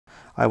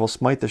I will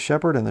smite the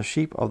shepherd, and the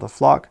sheep of the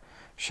flock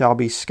shall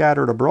be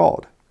scattered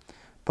abroad.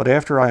 But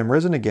after I am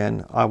risen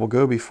again, I will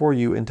go before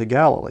you into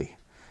Galilee.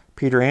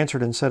 Peter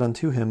answered and said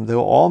unto him,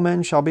 Though all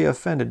men shall be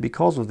offended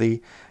because of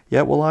thee,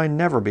 yet will I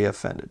never be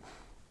offended.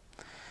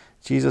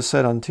 Jesus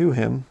said unto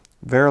him,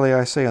 Verily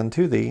I say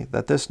unto thee,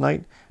 that this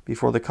night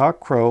before the cock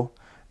crow,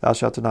 thou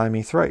shalt deny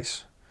me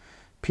thrice.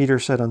 Peter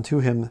said unto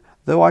him,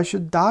 Though I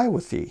should die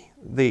with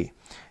thee,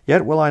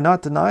 yet will I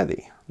not deny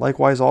thee.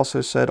 Likewise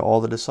also said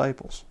all the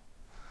disciples.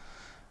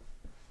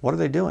 What are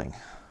they doing?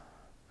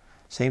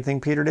 Same thing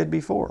Peter did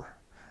before.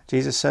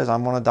 Jesus says,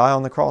 I'm going to die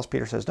on the cross.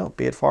 Peter says, No,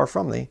 be it far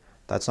from thee.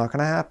 That's not going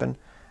to happen.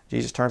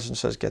 Jesus turns and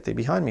says, Get thee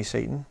behind me,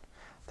 Satan.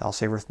 Thou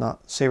savorest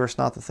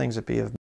not the things that be of